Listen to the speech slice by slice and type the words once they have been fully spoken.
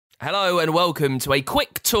Hello and welcome to a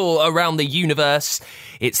quick tour around the universe.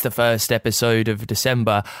 It's the first episode of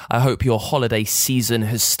December. I hope your holiday season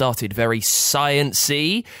has started very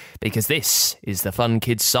sciencey, because this is the Fun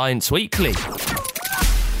Kids Science Weekly.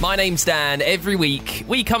 My name's Dan. Every week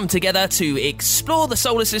we come together to explore the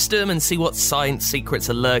solar system and see what science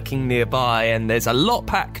secrets are lurking nearby, and there's a lot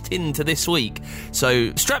packed into this week.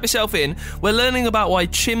 So strap yourself in. We're learning about why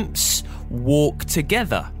chimps walk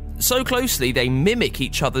together so closely they mimic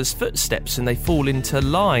each other's footsteps and they fall into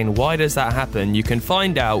line. Why does that happen? You can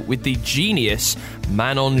find out with the genius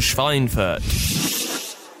Manon Schweinfurt.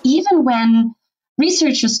 Even when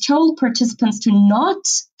researchers told participants to not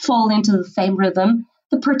fall into the same rhythm,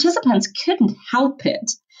 the participants couldn't help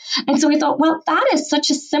it. And so we thought, well, that is such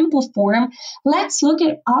a simple form. Let's look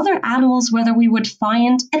at other animals whether we would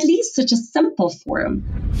find at least such a simple form.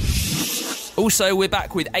 Also, we're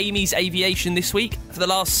back with Amy's Aviation this week. For the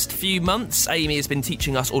last few months, Amy has been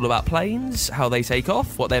teaching us all about planes, how they take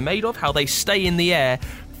off, what they're made of, how they stay in the air.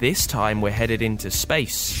 This time we're headed into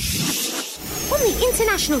space. On the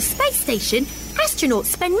International Space Station, astronauts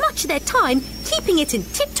spend much of their time keeping it in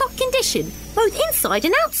tip-top condition, both inside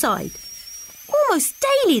and outside. Almost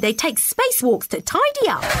daily they take spacewalks to tidy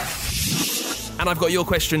up. And I've got your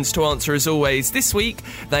questions to answer as always. This week,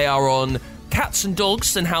 they are on cats and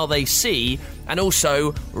dogs and how they see, and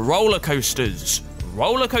also roller coasters.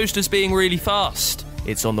 Roller coasters being really fast.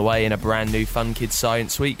 It's on the way in a brand new Fun Kids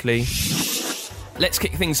Science Weekly. Let's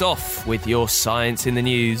kick things off with your science in the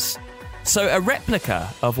news. So a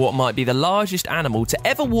replica of what might be the largest animal to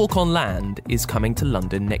ever walk on land is coming to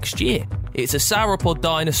London next year. It's a sauropod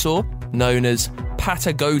dinosaur known as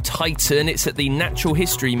Patagotitan. It's at the Natural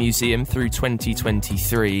History Museum through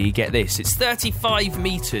 2023. Get this, it's 35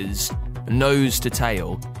 metres nose to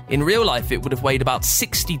tail. In real life, it would have weighed about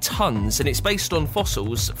 60 tonnes, and it's based on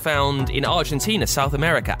fossils found in Argentina, South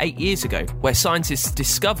America, 8 years ago, where scientists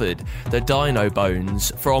discovered the dino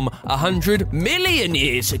bones from 100 million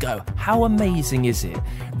years ago. How amazing is it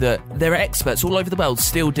that there are experts all over the world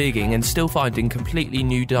still digging and still finding completely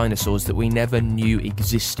new dinosaurs that we never knew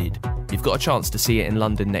existed? You've got a chance to see it in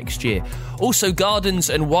London next year. Also, gardens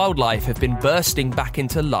and wildlife have been bursting back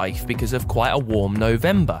into life because of quite a warm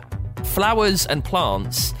November. Flowers and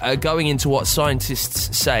plants are going into what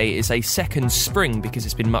scientists say is a second spring because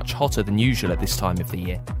it's been much hotter than usual at this time of the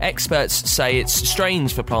year. Experts say it's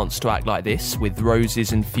strange for plants to act like this, with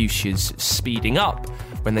roses and fuchsias speeding up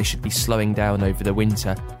when they should be slowing down over the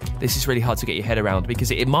winter. This is really hard to get your head around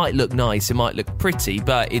because it might look nice, it might look pretty,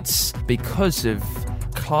 but it's because of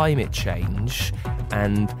climate change,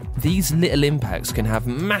 and these little impacts can have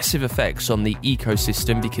massive effects on the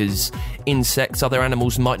ecosystem because insects, other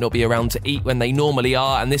animals might not be around to eat when they normally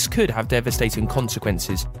are, and this could have devastating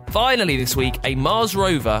consequences. Finally this week, a Mars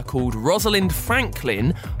rover called Rosalind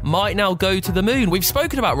Franklin might now go to the moon. We've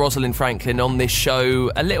spoken about Rosalind Franklin on this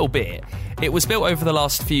show a little bit. It was built over the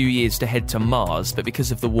last few years to head to Mars, but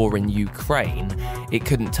because of the war in Ukraine, it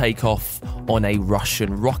couldn't take off on a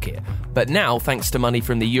Russian rocket. But now, thanks to money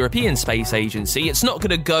from the European Space Agency, it's not going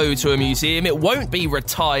to go to a museum, it won't be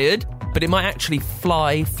retired, but it might actually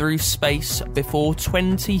fly through space before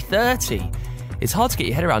 2030. It's hard to get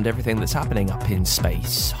your head around everything that's happening up in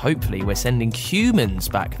space. Hopefully we're sending humans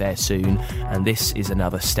back there soon, and this is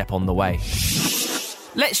another step on the way.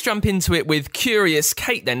 Let's jump into it with Curious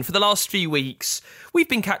Kate then. For the last few weeks, we've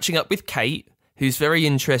been catching up with Kate, who's very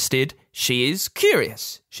interested. She is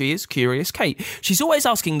curious. She is Curious Kate. She's always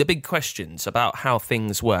asking the big questions about how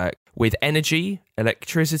things work with energy,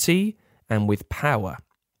 electricity, and with power.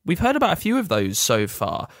 We've heard about a few of those so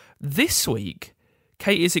far. This week,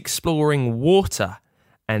 Kate is exploring water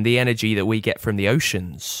and the energy that we get from the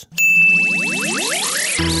oceans.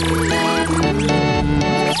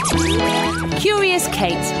 Curious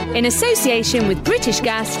Kate, in association with British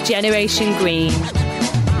Gas Generation Green.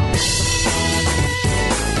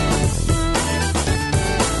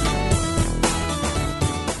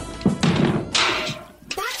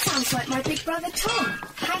 That sounds like my big brother Tom,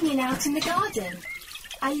 hanging out in the garden.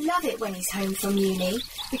 I love it when he's home from uni,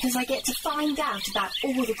 because I get to find out about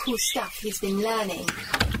all the cool stuff he's been learning.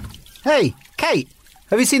 Hey, Kate,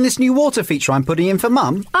 have you seen this new water feature I'm putting in for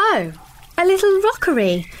Mum? Oh, a little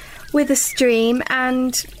rockery with a stream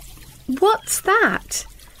and... what's that?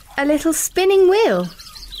 A little spinning wheel.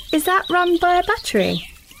 Is that run by a battery?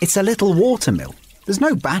 It's a little water mill. There's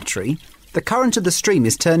no battery. The current of the stream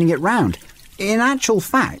is turning it round. In actual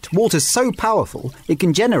fact, water's so powerful it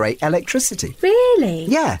can generate electricity. Really?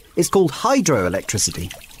 Yeah, it's called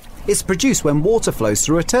hydroelectricity. It's produced when water flows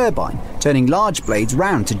through a turbine, turning large blades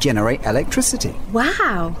round to generate electricity.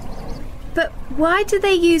 Wow. But why do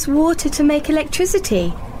they use water to make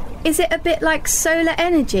electricity? Is it a bit like solar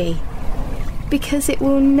energy? Because it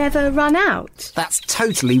will never run out? That's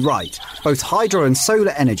totally right. Both hydro and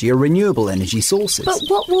solar energy are renewable energy sources. But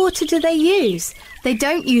what water do they use? They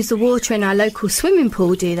don't use the water in our local swimming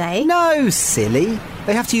pool, do they? No, silly.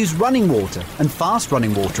 They have to use running water, and fast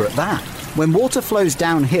running water at that. When water flows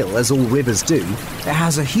downhill, as all rivers do, it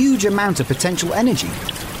has a huge amount of potential energy.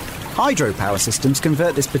 Hydropower systems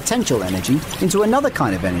convert this potential energy into another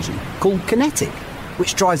kind of energy called kinetic,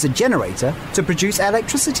 which drives a generator to produce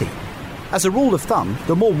electricity. As a rule of thumb,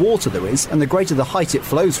 the more water there is and the greater the height it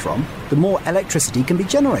flows from, the more electricity can be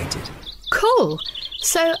generated. Cool.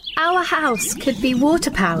 So our house could be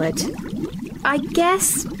water-powered. I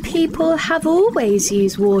guess people have always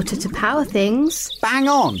used water to power things. Bang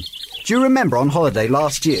on! Do you remember on holiday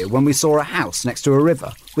last year when we saw a house next to a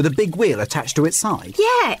river with a big wheel attached to its side?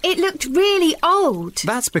 Yeah, it looked really old.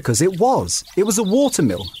 That's because it was. It was a water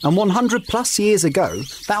mill, and 100 plus years ago,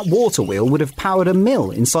 that water wheel would have powered a mill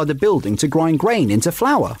inside the building to grind grain into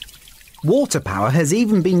flour. Water power has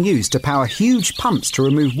even been used to power huge pumps to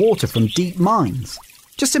remove water from deep mines.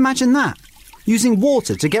 Just imagine that, using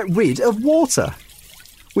water to get rid of water.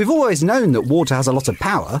 We've always known that water has a lot of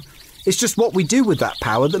power. It's just what we do with that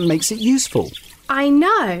power that makes it useful. I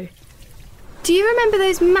know. Do you remember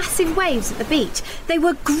those massive waves at the beach? They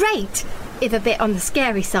were great, if a bit on the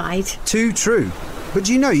scary side. Too true. But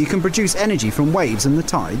do you know you can produce energy from waves and the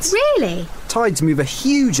tides? Really? Tides move a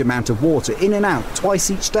huge amount of water in and out twice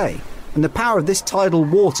each day, and the power of this tidal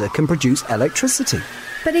water can produce electricity.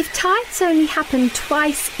 But if tides only happen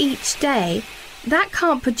twice each day, that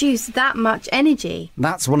can't produce that much energy.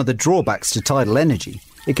 That's one of the drawbacks to tidal energy.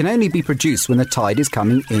 It can only be produced when the tide is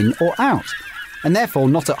coming in or out, and therefore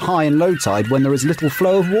not at high and low tide when there is little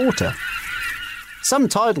flow of water. Some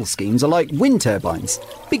tidal schemes are like wind turbines,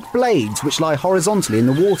 big blades which lie horizontally in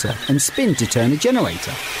the water and spin to turn a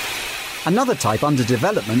generator. Another type under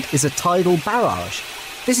development is a tidal barrage.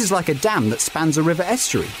 This is like a dam that spans a river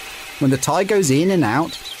estuary. When the tide goes in and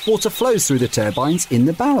out, water flows through the turbines in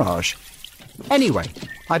the barrage. Anyway,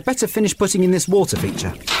 I'd better finish putting in this water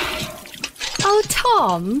feature. Oh,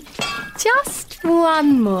 Tom, just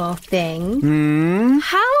one more thing.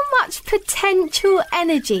 How much potential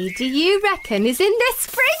energy do you reckon is in this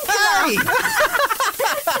sprinkler?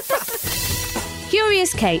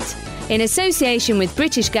 Curious Kate, in association with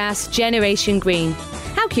British Gas Generation Green.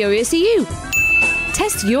 How curious are you?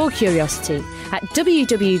 Test your curiosity at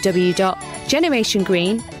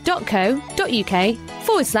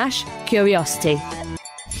www.generationgreen.co.uk/curiosity.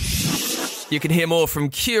 You can hear more from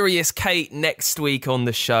Curious Kate next week on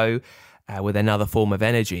the show with another form of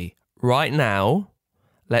energy. Right now,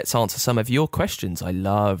 let's answer some of your questions. I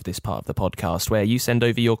love this part of the podcast where you send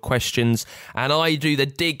over your questions and I do the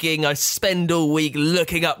digging. I spend all week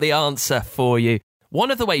looking up the answer for you.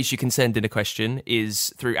 One of the ways you can send in a question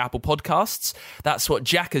is through Apple Podcasts. That's what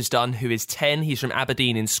Jack has done, who is 10. He's from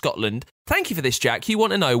Aberdeen in Scotland. Thank you for this, Jack. You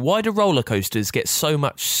want to know, why do roller coasters get so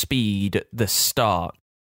much speed at the start?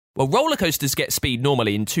 Well, roller coasters get speed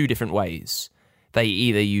normally in two different ways. They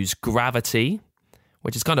either use gravity,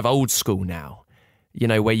 which is kind of old school now, you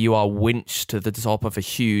know, where you are winched to the top of a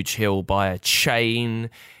huge hill by a chain.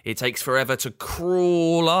 It takes forever to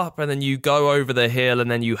crawl up, and then you go over the hill,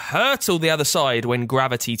 and then you hurtle the other side when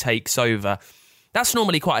gravity takes over. That's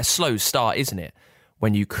normally quite a slow start, isn't it,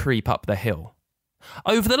 when you creep up the hill?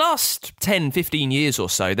 Over the last 10, 15 years or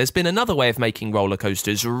so, there's been another way of making roller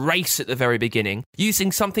coasters race at the very beginning,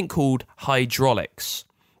 using something called hydraulics.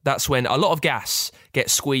 That's when a lot of gas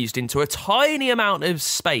gets squeezed into a tiny amount of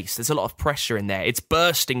space. There's a lot of pressure in there. It's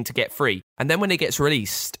bursting to get free. And then when it gets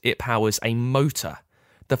released, it powers a motor.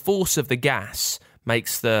 The force of the gas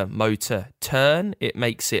makes the motor turn. It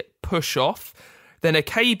makes it push off. Then a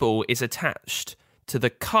cable is attached to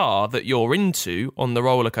the car that you're into on the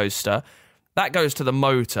roller coaster. That goes to the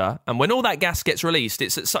motor, and when all that gas gets released,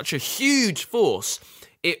 it's at such a huge force,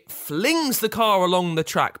 it flings the car along the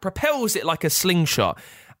track, propels it like a slingshot,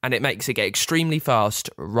 and it makes it get extremely fast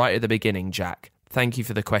right at the beginning, Jack. Thank you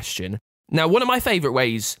for the question. Now, one of my favourite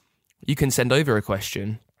ways you can send over a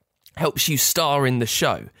question helps you star in the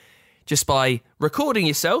show, just by recording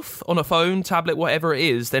yourself on a phone, tablet, whatever it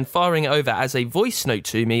is, then firing it over as a voice note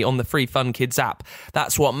to me on the free Fun Kids app.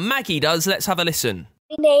 That's what Maggie does. Let's have a listen.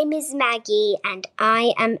 My name is Maggie and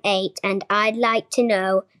I am 8 and I'd like to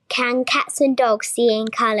know, can cats and dogs see in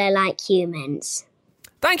colour like humans?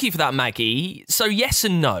 Thank you for that, Maggie. So yes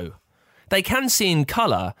and no. They can see in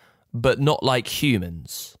colour, but not like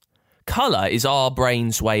humans. Colour is our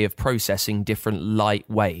brain's way of processing different light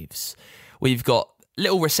waves. We've got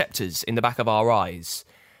little receptors in the back of our eyes,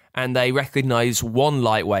 and they recognise one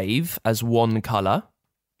light wave as one colour,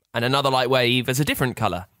 and another light wave as a different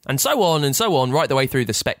colour, and so on, right the way through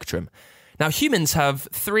the spectrum. Now, humans have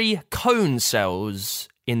 3 cone cells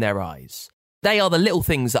in their eyes. They are the little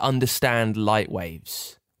things that understand light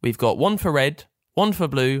waves. We've got one for red, one for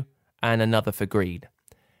blue, and another for green.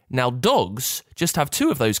 Now, dogs just have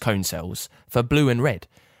 2 of those cone cells for blue and red.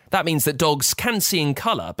 That means that dogs can see in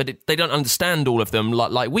colour, but they don't understand all of them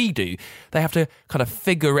like we do. They have to kind of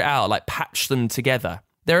figure it out, like patch them together.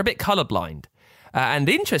 They're a bit colourblind. And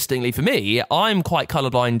interestingly for me, I'm quite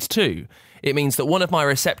colourblind too. It means that one of my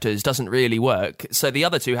receptors doesn't really work, so the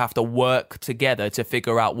other 2 have to work together to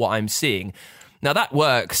figure out what I'm seeing. Now, that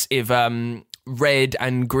works if red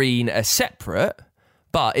and green are separate,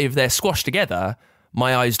 but if they're squashed together,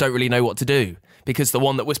 my eyes don't really know what to do, because the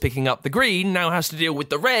one that was picking up the green now has to deal with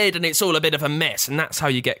the red, and it's all a bit of a mess, and that's how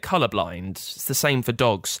you get colourblind. It's the same for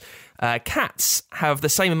dogs. Cats have the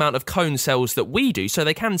same amount of cone cells that we do, so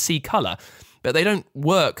they can see colour, but they don't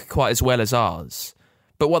work quite as well as ours.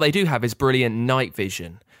 But what they do have is brilliant night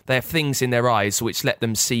vision. They have things in their eyes which let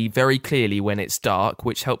them see very clearly when it's dark,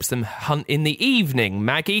 which helps them hunt in the evening.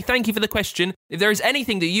 Maggie, thank you for the question. If there is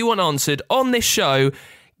anything that you want answered on this show,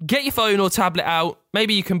 get your phone or tablet out.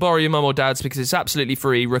 Maybe you can borrow your mum or dad's because it's absolutely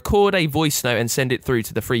free. Record a voice note and send it through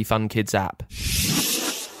to the free Fun Kids app.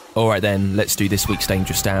 All right then, let's do this week's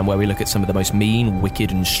Dangerous Dan, where we look at some of the most mean,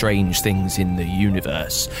 wicked and strange things in the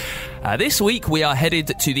universe. This week we are headed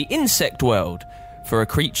to the insect world for a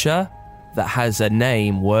creature that has a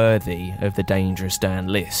name worthy of the Dangerous Dan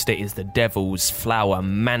list. It is the devil's flower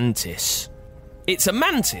mantis. It's a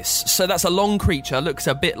mantis, so that's a long creature, looks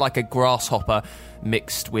a bit like a grasshopper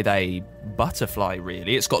mixed with a butterfly,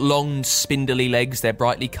 really. It's got long, spindly legs. They're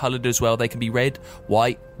brightly coloured as well. They can be red,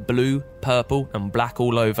 white, blue, purple, and black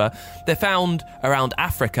all over. They're found around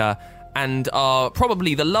Africa and are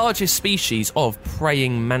probably the largest species of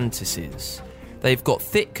praying mantises. They've got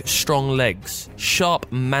thick, strong legs,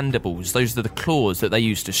 sharp mandibles. Those are the claws that they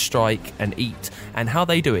use to strike and eat. And how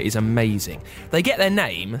they do it is amazing. They get their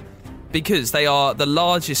name because they are the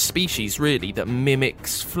largest species, really, that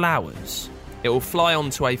mimics flowers. It will fly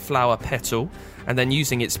onto a flower petal and then,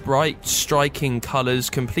 using its bright, striking colours,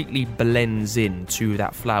 completely blends into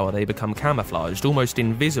that flower. They become camouflaged, almost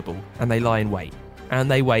invisible, and they lie in wait. And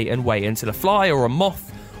they wait and wait until a fly or a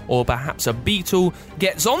moth or perhaps a beetle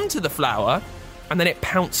gets onto the flower, and then it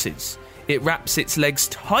pounces. It wraps its legs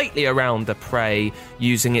tightly around the prey,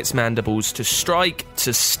 using its mandibles to strike,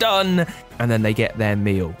 to stun, and then they get their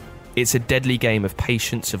meal. It's a deadly game of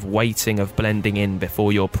patience, of waiting, of blending in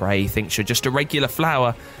before your prey thinks you're just a regular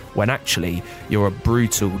flower, when actually you're a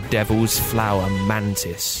brutal devil's flower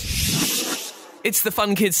mantis. It's the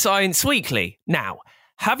Fun Kids Science Weekly. Now,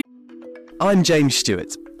 I'm James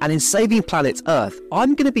Stewart, and in Saving Planet Earth,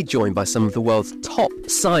 I'm going to be joined by some of the world's top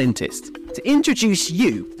scientists to introduce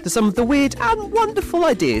you to some of the weird and wonderful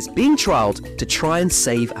ideas being trialled to try and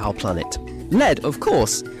save our planet. Led, of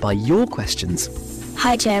course, by your questions.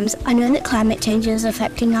 Hi James, I know that climate change is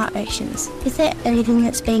affecting our oceans. Is there anything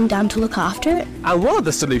that's being done to look after it? And one of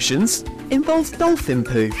the solutions involves dolphin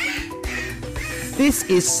poo. This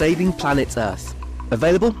is Saving Planet Earth,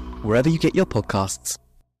 available wherever you get your podcasts.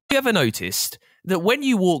 Have you ever noticed that when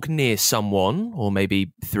you walk near someone, or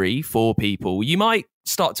maybe 3-4 people, you might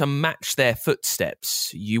start to match their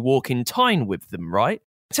footsteps? You walk in time with them, right?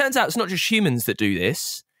 Turns out it's not just humans that do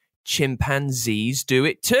this. Chimpanzees do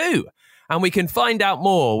it too. And we can find out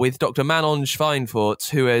more with Dr. Manon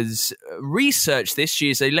Schweinfurt, who has researched this. She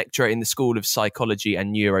is a lecturer in the School of Psychology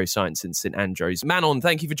and Neuroscience in St Andrews. Manon,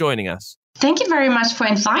 thank you for joining us. Thank you very much for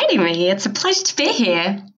inviting me. It's a pleasure to be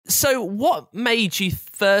here. So what made you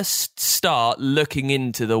first start looking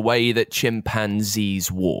into the way that chimpanzees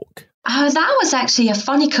walk? That was actually a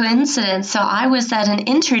funny coincidence. So I was at an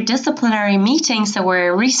interdisciplinary meeting, so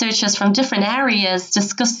where researchers from different areas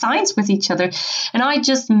discussed science with each other. And I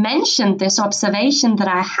just mentioned this observation that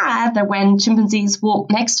I had, that when chimpanzees walk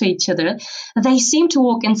next to each other, they seem to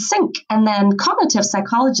walk in sync. And then cognitive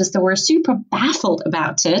psychologists were super baffled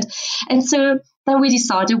about it. And so then we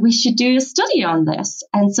decided we should do a study on this.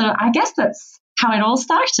 And so I guess that's how it all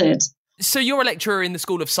started. So you're a lecturer in the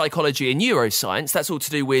School of Psychology and Neuroscience. That's all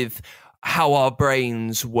to do with how our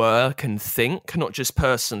brains work and think, not just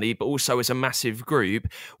personally, but also as a massive group.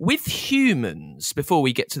 With humans, before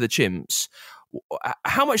we get to the chimps,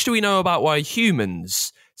 how much do we know about why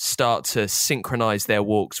humans start to synchronize their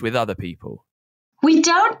walks with other people? We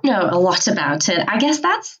don't know a lot about it. I guess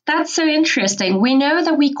that's so interesting. We know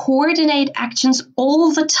that we coordinate actions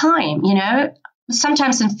all the time,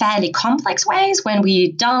 sometimes in fairly complex ways, when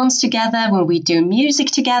we dance together, when we do music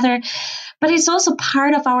together. But it's also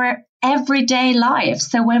part of our everyday life.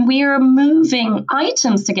 So when we are moving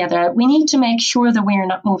items together, we need to make sure that we are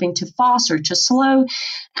not moving too fast or too slow,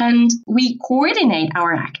 and we coordinate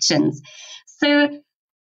our actions. So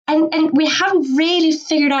And we haven't really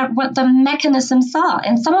figured out what the mechanisms are.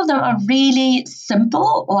 And some of them are really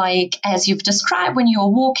simple, like as you've described when you're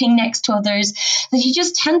walking next to others, that you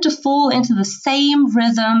just tend to fall into the same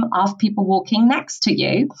rhythm of people walking next to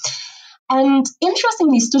you. And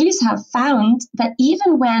interestingly, studies have found that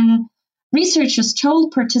even when researchers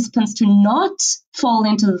told participants to not fall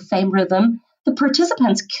into the same rhythm, the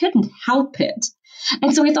participants couldn't help it.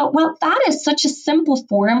 And so we thought, well, that is such a simple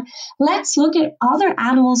form. Let's look at other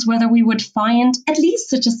animals, whether we would find at least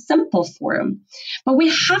such a simple form. But we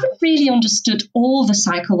haven't really understood all the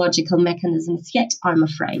psychological mechanisms yet, I'm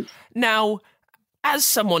afraid. Now, as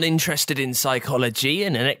someone interested in psychology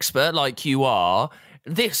and an expert like you are,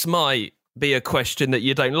 this might be a question that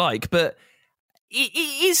you don't like, but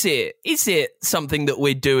is it something that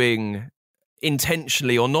we're doing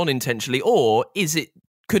intentionally or non-intentionally, or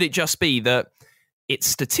could it just be that it's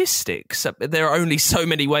statistics? There are only so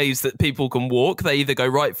many ways that people can walk. They either go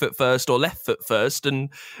right foot first or left foot first. And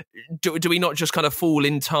do we not just kind of fall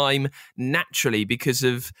in time naturally because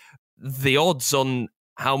of the odds on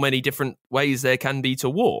how many different ways there can be to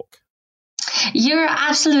walk? You're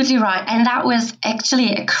absolutely right. And that was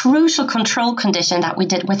actually a crucial control condition that we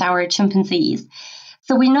did with our chimpanzees.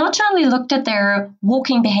 So we not only looked at their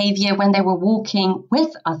walking behavior when they were walking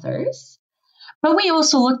with others, but we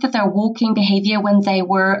also looked at their walking behavior when they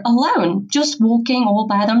were alone, just walking all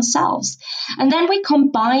by themselves. And then we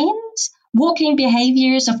combined walking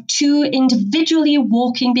behaviors of two individually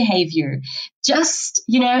walking behavior, just,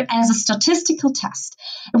 as a statistical test.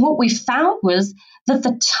 And what we found was that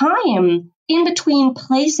the time in between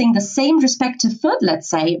placing the same respective foot, let's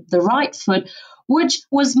say the right foot, which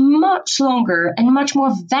was much longer and much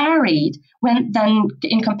more varied than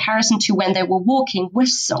in comparison to when they were walking with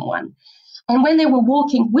someone. And when they were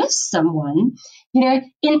walking with someone,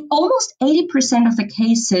 in almost 80% of the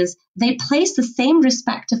cases, they placed the same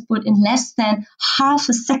respective foot in less than half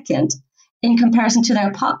a second in comparison to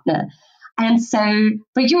their partner. And so,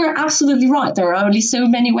 but you are absolutely right. There are only so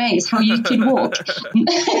many ways how you can walk.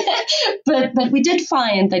 but we did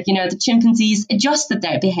find that, the chimpanzees adjusted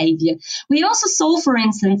their behavior. We also saw, for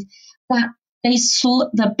instance, that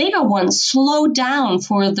the bigger ones slow down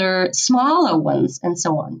for the smaller ones and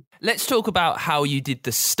so on. Let's talk about how you did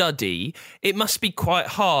the study. It must be quite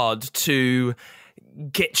hard to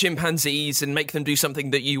get chimpanzees and make them do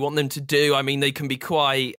something that you want them to do. I mean, they can be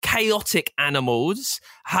quite chaotic animals.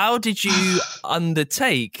 How did you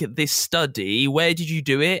undertake this study? Where did you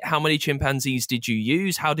do it? How many chimpanzees did you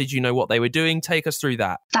use? How did you know what they were doing? Take us through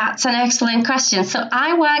that. That's an excellent question. So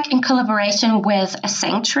I work in collaboration with a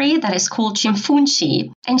sanctuary that is called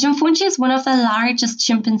Chimfunshi. And Chimfunshi is one of the largest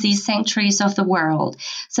chimpanzee sanctuaries of the world.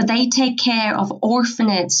 So they take care of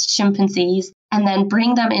orphanage chimpanzees and then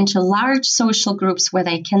bring them into large social groups where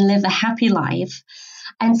they can live a happy life.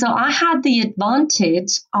 And so I had the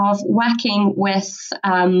advantage of working with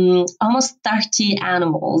almost 30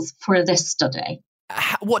 animals for this study.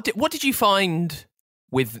 What did you find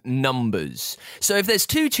with numbers? So if there's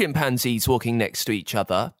two chimpanzees walking next to each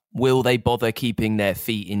other, will they bother keeping their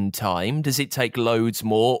feet in time? Does it take loads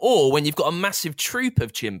more? Or when you've got a massive troop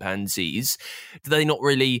of chimpanzees, do they not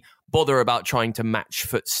really bother about trying to match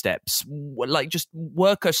footsteps? Just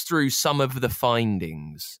work us through some of the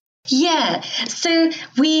findings. Yeah, so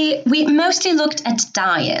we mostly looked at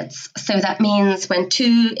diets. So that means when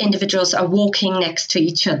two individuals are walking next to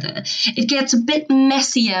each other, it gets a bit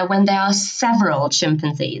messier when there are several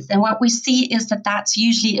chimpanzees. And what we see is that that's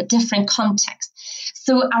usually a different context.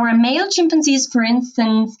 So our male chimpanzees, for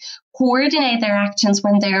instance, coordinate their actions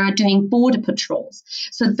when they are doing border patrols.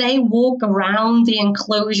 So they walk around the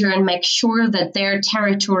enclosure and make sure that their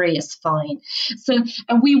territory is fine. So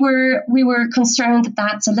we were concerned that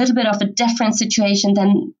that's a little bit of a different situation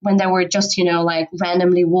than when they were just,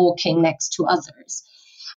 randomly walking next to others.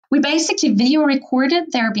 We basically video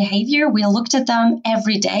recorded their behavior. We looked at them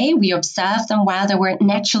every day. We observed them while they were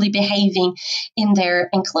naturally behaving in their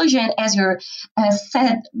enclosure. And as you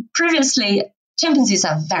said previously, chimpanzees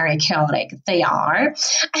are very chaotic. They are.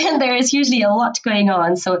 And there is usually a lot going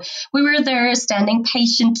on. So we were there standing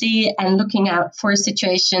patiently and looking out for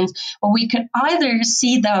situations where we could either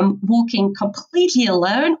see them walking completely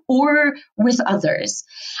alone or with others.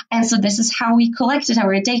 And so this is how we collected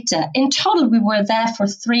our data. In total, we were there for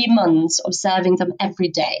 3 months observing them every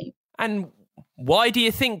day. And why do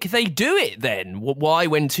you think they do it then? Why,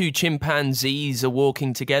 when two chimpanzees are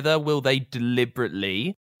walking together, will they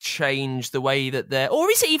deliberately change the way that they're... Or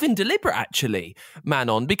is it even deliberate, actually,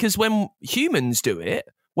 Manon? Because when humans do it,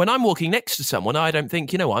 when I'm walking next to someone, I don't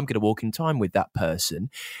think, I'm going to walk in time with that person.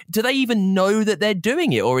 Do they even know that they're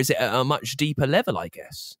doing it, or is it at a much deeper level, I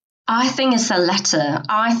guess? I think it's a letter.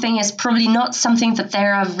 I think it's probably not something that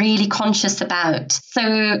they're really conscious about.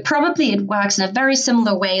 So probably it works in a very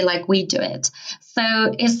similar way like we do it. So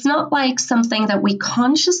it's not like something that we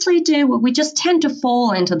consciously do. We just tend to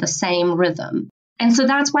fall into the same rhythm. And so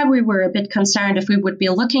that's why we were a bit concerned if we would be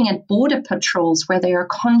looking at border patrols where they are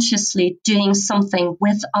consciously doing something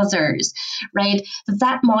with others, right?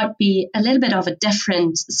 That might be a little bit of a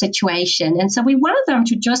different situation. And so we wanted them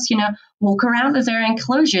to just, walk around their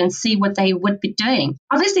enclosure and see what they would be doing.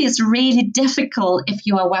 Obviously, it's really difficult if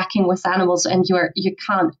you are working with animals and you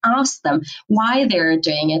can't ask them why they're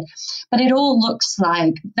doing it. But it all looks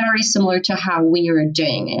like very similar to how we are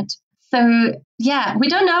doing it. So, yeah, we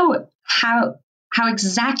don't know how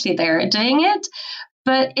exactly they're doing it,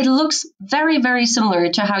 but it looks very, very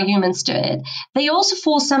similar to how humans do it. They also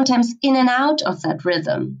fall sometimes in and out of that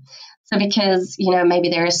rhythm. So because, maybe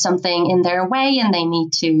there is something in their way and they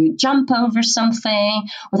need to jump over something,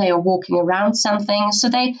 or they are walking around something. So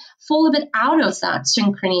they fall a bit out of that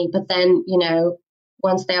synchrony, but then,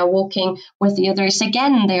 once they are walking with the others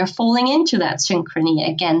again, they are falling into that synchrony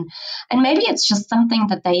again. And maybe it's just something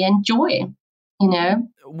that they enjoy,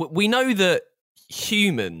 We know that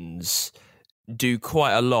humans do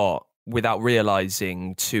quite a lot without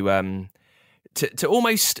realizing to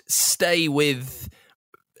almost stay with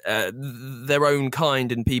their own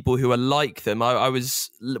kind and people who are like them.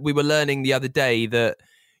 We were learning the other day that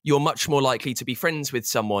you're much more likely to be friends with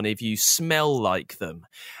someone if you smell like them,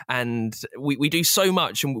 and we do so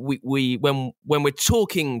much. And we when we're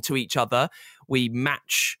talking to each other, we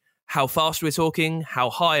match how fast we're talking, how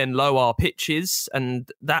high and low our pitch is, and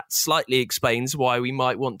that slightly explains why we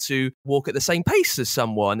might want to walk at the same pace as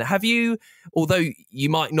someone. Have you, although you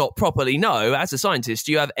might not properly know, as a scientist,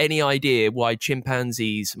 do you have any idea why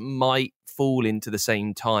chimpanzees might fall into the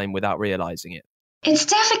same time without realizing it? It's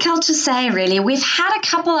difficult to say, really. We've had a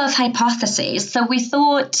couple of hypotheses. So we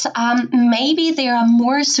thought maybe they are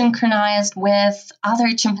more synchronized with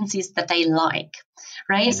other chimpanzees that they like.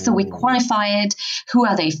 Right? So we quantified who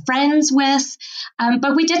are they friends with,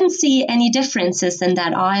 but we didn't see any differences in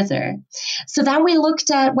that either. So then we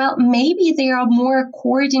looked at, maybe they are more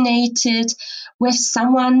coordinated with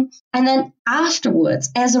someone, and then afterwards,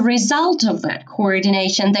 as a result of that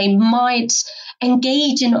coordination, they might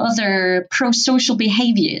engage in other pro-social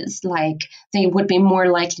behaviors, like they would be more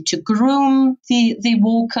likely to groom the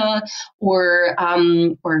walker or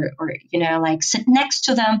like sit next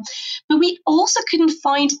to them. But we also couldn't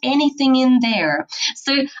find anything in there.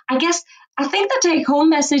 So I think the take-home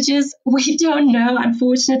message is we don't know,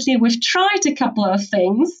 unfortunately. We've tried a couple of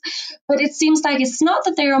things, but it seems like it's not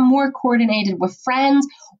that they are more coordinated with friends,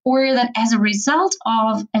 or that as a result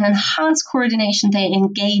of an enhanced coordination, they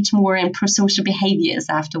engage more in prosocial behaviors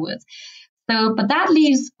afterwards. But that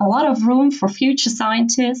leaves a lot of room for future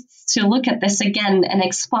scientists to look at this again and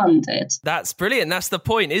expand it. That's brilliant. That's the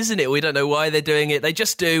point, isn't it? We don't know why they're doing it. They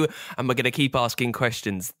just do, and we're going to keep asking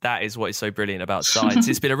questions. That is what is so brilliant about science.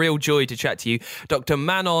 It's been a real joy to chat to you. Dr.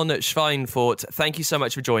 Manon Schweinfurt, thank you so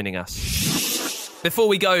much for joining us. Before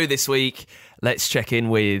we go this week, let's check in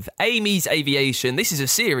with Amy's Aviation. This is a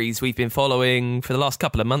series we've been following for the last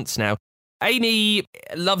couple of months now. Amy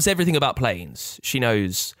loves everything about planes. She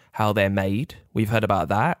knows how they're made. We've heard about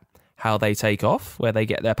that. How they take off, where they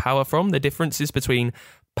get their power from, the differences between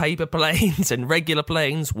paper planes and regular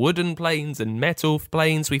planes, wooden planes and metal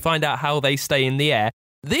planes. We find out how they stay in the air.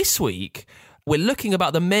 This week, we're looking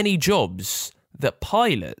about the many jobs that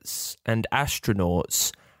pilots and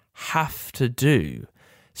astronauts have to do.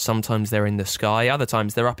 Sometimes they're in the sky, other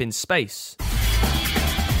times they're up in space. Amy's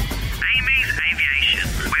Aviation,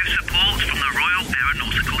 with support from the Royal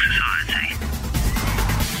Aeronautical Society.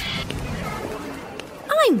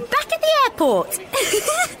 I'm back at the airport.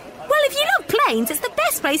 Well, if you love planes, it's the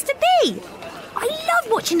best place to be. I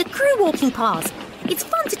love watching the crew walking past. It's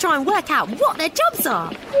fun to try and work out what their jobs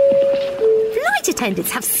are. Flight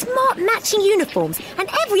attendants have smart matching uniforms, and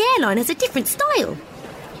every airline has a different style.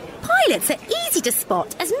 Pilots are easy to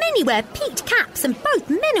spot, as many wear peaked caps, and both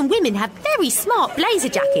men and women have very smart blazer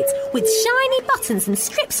jackets with shiny buttons and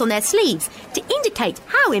strips on their sleeves to indicate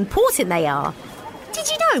how important they are. Did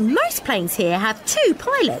you know most planes here have 2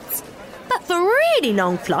 pilots? But for really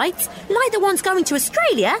long flights, like the ones going to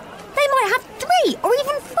Australia, they might have 3 or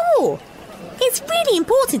even 4. It's really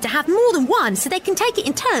important to have more than one so they can take it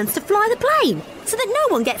in turns to fly the plane, so that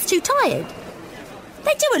no one gets too tired.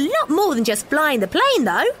 They do a lot more than just flying the plane,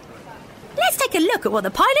 though. Let's take a look at what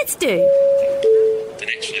the pilots do. The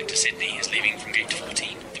next flight to Sydney is leaving from gate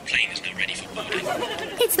 14. The plane is now ready for boarding.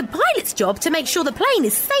 It's the pilot's job to make sure the plane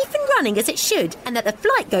is safe and running as it should and that the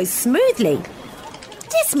flight goes smoothly.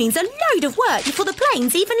 This means a load of work before the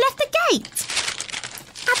plane's even left the gate.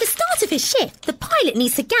 At the start of his shift, the pilot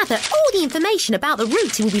needs to gather all the information about the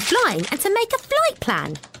route he will be flying and to make a flight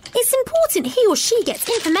plan. It's important he or she gets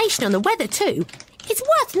information on the weather too. It's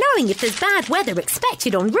worth knowing if there's bad weather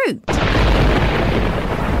expected en route.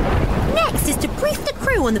 Next is to brief the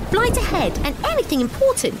crew on the flight ahead and anything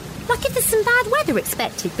important, like if there's some bad weather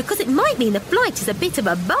expected, because it might mean the flight is a bit of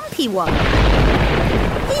a bumpy one.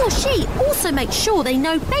 He or she also makes sure they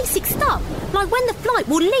know basic stuff, like when the flight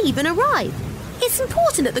will leave and arrive. It's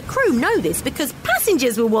important that the crew know this because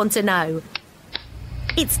passengers will want to know.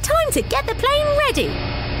 It's time to get the plane ready.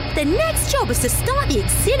 The next job is to start the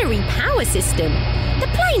auxiliary power system. The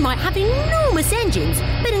plane might have enormous engines,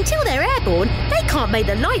 but until they're airborne, they can't make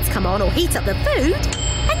the lights come on or heat up the food.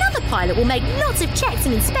 Another pilot will make lots of checks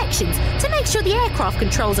and inspections to make sure the aircraft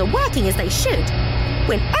controls are working as they should.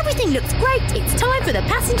 When everything looks great, it's time for the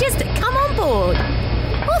passengers to come on board.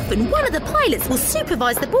 Often, one of the pilots will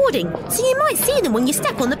supervise the boarding, so you might see them when you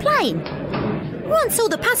step on the plane. Once all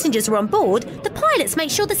the passengers are on board, the pilots make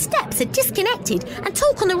sure the steps are disconnected and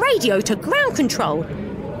talk on the radio to ground control.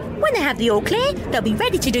 When they have the all clear, they'll be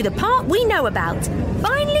ready to do the part we know about,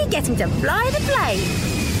 finally getting to fly the plane.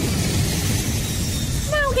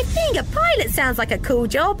 Now, if being a pilot sounds like a cool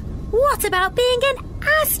job, what about being an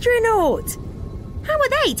astronaut? How are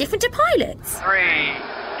they different to pilots? 3,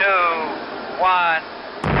 2, 1...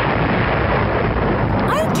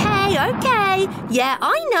 Okay. Yeah,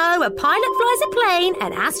 I know, a pilot flies a plane,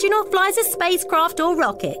 an astronaut flies a spacecraft or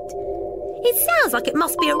rocket. It sounds like it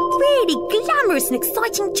must be a really glamorous and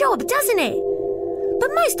exciting job, doesn't it? But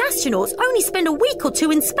most astronauts only spend a week or two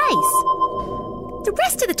in space. The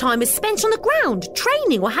rest of the time is spent on the ground,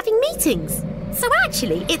 training or having meetings. So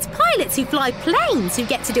actually, it's pilots who fly planes who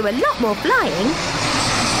get to do a lot more flying.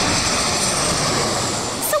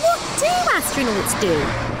 So what do astronauts do?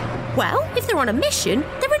 Well, if they're on a mission,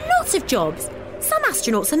 there are lots of jobs. Some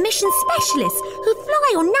astronauts are mission specialists who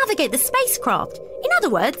fly or navigate the spacecraft. In other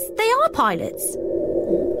words, they are pilots.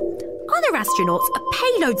 Other astronauts are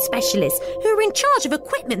payload specialists who are in charge of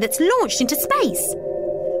equipment that's launched into space.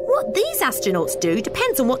 What these astronauts do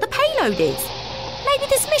depends on what the payload is. Maybe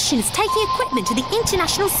this mission is taking equipment to the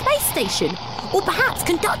International Space Station, or perhaps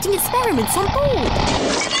conducting experiments on board.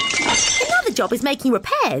 Another job is making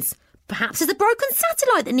repairs. Perhaps there's a broken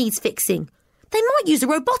satellite that needs fixing. They might use a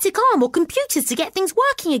robotic arm or computers to get things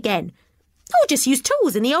working again. Or just use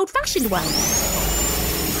tools in the old-fashioned way.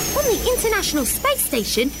 On the International Space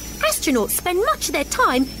Station, astronauts spend much of their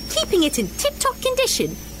time keeping it in tip-top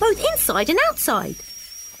condition, both inside and outside.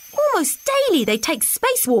 Almost daily they take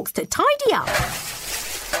spacewalks to tidy up.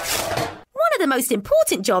 One of the most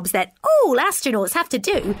important jobs that all astronauts have to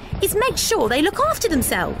do is make sure they look after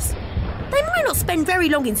themselves. They might not spend very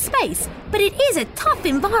long in space, but it is a tough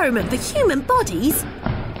environment for human bodies.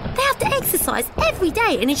 They have to exercise every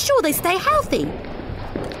day and ensure they stay healthy.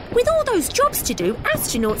 With all those jobs to do,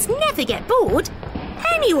 astronauts never get bored.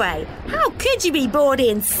 Anyway, how could you be bored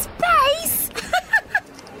in space?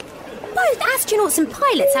 Both astronauts and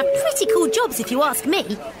pilots have pretty cool jobs if you ask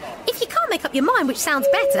me. If you can't make up your mind which sounds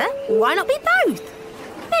better, why not be both?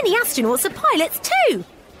 Many astronauts are pilots too.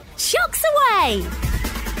 Shocks away!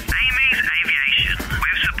 Amy's Aviation,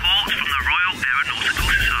 with support from the Royal Aeronautical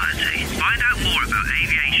Society. Find out more about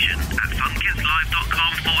aviation at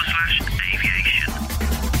funkidslive.com/aviation.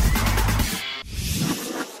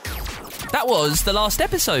 That was the last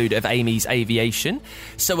episode of Amy's Aviation,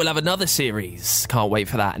 so we'll have another series. Can't wait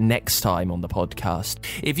for that next time on the podcast.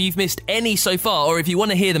 If you've missed any so far, or if you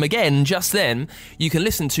want to hear them again just then, you can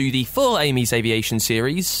listen to the full Amy's Aviation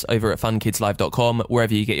series over at funkidslive.com,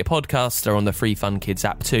 wherever you get your podcasts, or on the free Fun Kids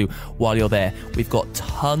app too. While you're there, we've got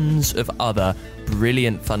tons of other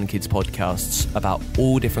brilliant Fun Kids podcasts about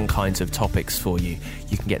all different kinds of topics for you.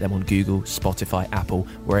 You can get them on Google, Spotify, Apple,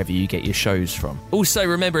 wherever you get your shows from. Also,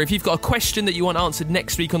 remember, if you've got a question that you want answered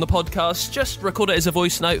next week on the podcast, just record it as a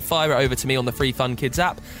voice note, fire it over to me on the free Fun Kids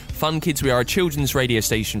app. Fun Kids, we are a children's radio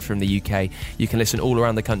station from the UK. You can listen all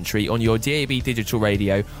around the country on your DAB digital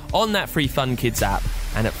radio, on that free Fun Kids app,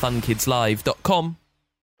 and at funkidslive.com.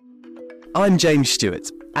 I'm James Stewart,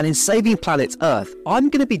 and in Saving Planet Earth, I'm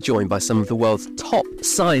going to be joined by some of the world's top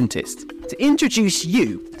scientists to introduce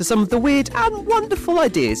you to some of the weird and wonderful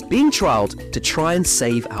ideas being trialled to try and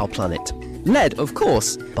save our planet. Led, of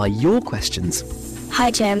course, by your questions. Hi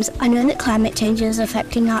James, I know that climate change is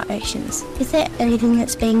affecting our oceans. Is there anything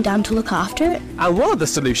that's being done to look after it? And one of the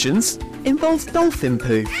solutions involves dolphin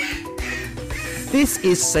poo. This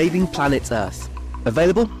is Saving Planet Earth,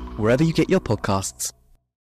 available wherever you get your podcasts.